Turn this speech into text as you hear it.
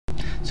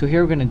So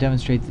here we're going to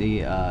demonstrate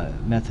the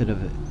method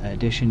of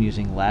addition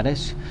using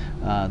lattice.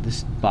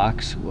 This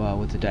box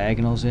with the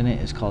diagonals in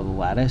it is called a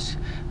lattice.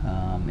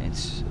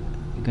 It's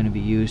going to be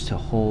used to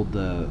hold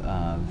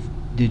the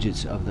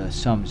digits of the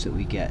sums that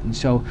we get. And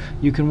so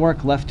you can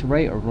work left to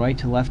right or right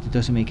to left. It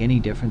doesn't make any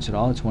difference at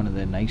all. It's one of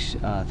the nice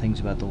things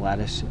about the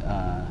lattice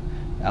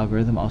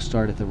algorithm. I'll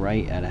start at the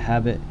right at a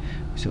habit.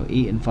 So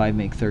 8 and 5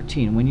 make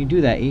 13. When you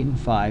do that, 8 and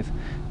 5,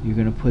 you're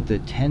going to put the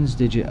tens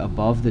digit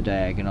above the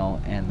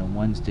diagonal and the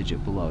ones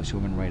digit below. So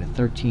we're going to write a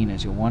 13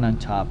 as your 1 on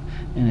top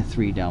and a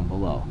 3 down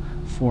below.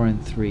 4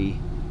 and 3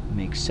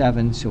 make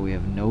 7, so we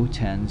have no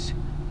tens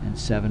and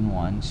 7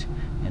 ones,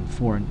 and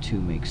 4 and 2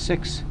 make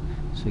 6,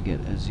 so we get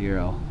a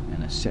 0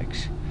 and a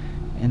 6.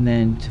 And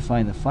then to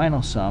find the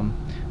final sum,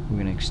 we're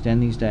going to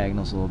extend these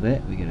diagonals a little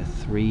bit. We get a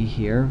 3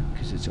 here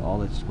because it's all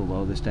that's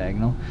below this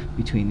diagonal.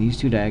 Between these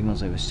two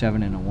diagonals I have a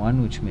 7 and a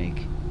 1, which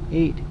make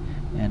 8,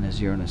 and a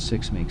 0 and a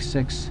 6 makes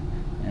 6,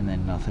 and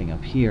then nothing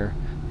up here,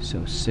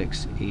 so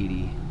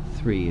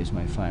 683 is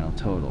my final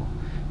total.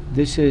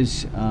 This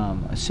is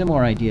a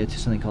similar idea to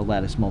something called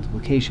lattice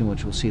multiplication,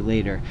 which we'll see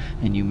later,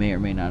 and you may or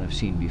may not have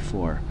seen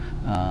before.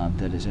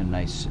 That is a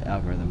nice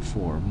algorithm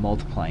for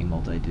multiplying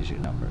multi-digit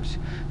numbers.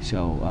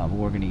 So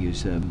we're going to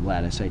use the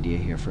lattice idea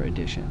here for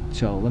addition.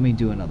 So let me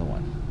do another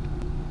one.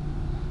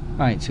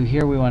 Alright, so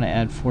here we want to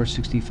add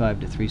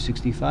 465 to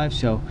 365,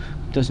 so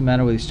it doesn't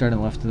matter whether you start on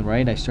the left or the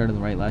right. I started on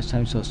the right last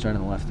time, so I'll start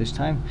on the left this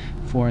time.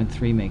 4 and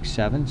 3 make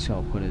 7, so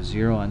I'll put a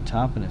 0 on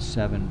top and a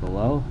 7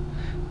 below.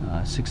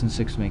 6 and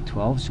 6 make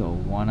 12, so a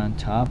 1 on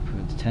top for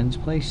the tens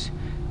place,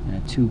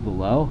 and a 2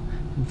 below,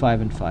 and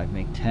 5 and 5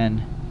 make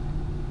 10.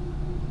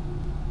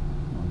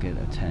 I'll get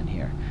a 10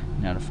 here.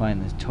 Now to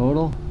find the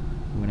total,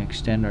 we're going to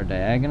extend our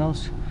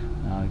diagonals.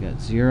 We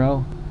got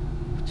 0,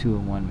 2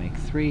 and 1 make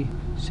 3,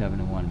 7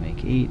 and 1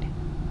 make 8,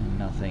 and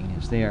nothing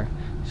is there,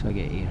 so I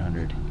get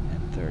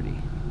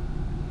 830.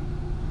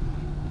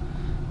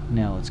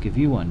 Now let's give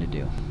you one to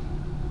do.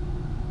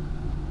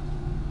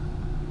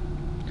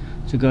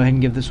 So go ahead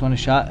and give this one a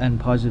shot and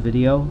pause the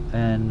video,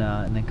 and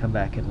then come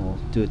back and we'll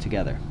do it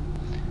together.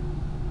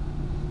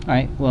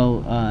 Alright,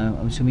 well,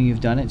 I'm assuming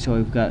you've done it. So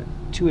we've got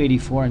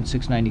 284 and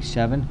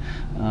 697.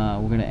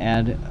 We're going to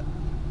add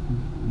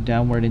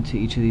downward into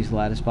each of these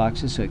lattice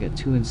boxes. So I got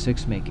 2 and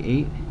 6 make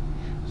 8.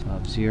 So I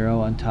have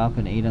 0 on top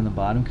and 8 on the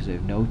bottom because I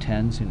have no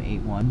 10s and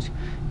 8 ones.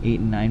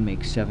 8 and 9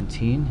 make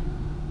 17.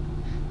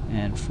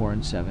 And 4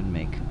 and 7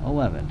 make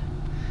 11.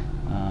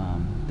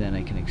 Then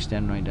I can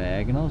extend my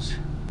diagonals.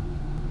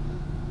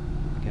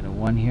 Get a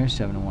 1 here,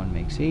 7 and 1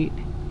 makes 8,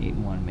 8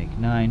 and 1 make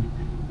 9,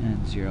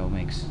 and 0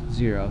 makes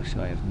 0,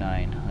 so I have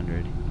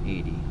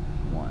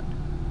 981.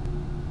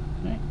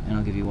 Alright, and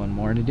I'll give you one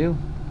more to do.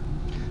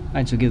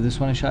 Alright, so give this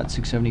one a shot,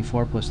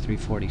 674 plus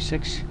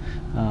 346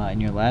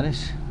 in your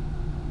lattice.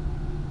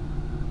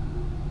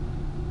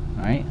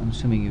 Alright, I'm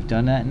assuming you've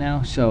done that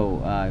now.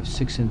 So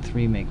 6 and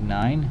 3 make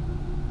 9,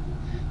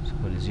 so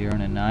put a 0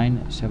 and a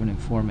 9, 7 and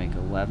 4 make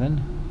 11,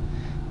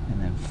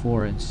 and then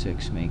 4 and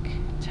 6 make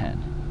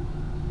 10.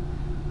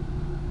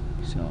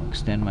 So I'll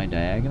extend my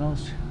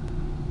diagonals.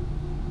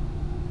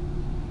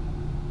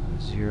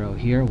 0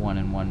 here, 1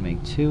 and 1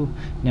 make 2.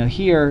 Now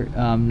here,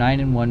 9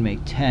 and 1 make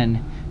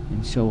 10,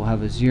 and so we'll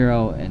have a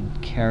 0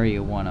 and carry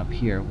a 1 up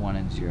here. 1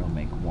 and 0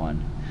 make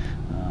 1,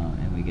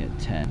 and we get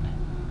 10,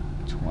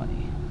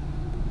 20.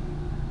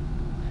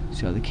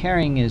 So the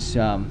carrying is,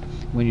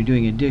 when you're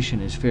doing addition,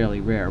 is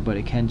fairly rare, but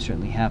it can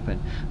certainly happen.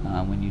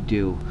 When you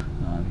do,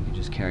 you can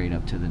just carry it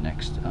up to the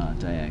next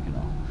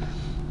diagonal.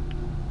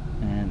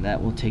 And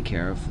that will take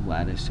care of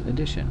lattice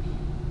addition.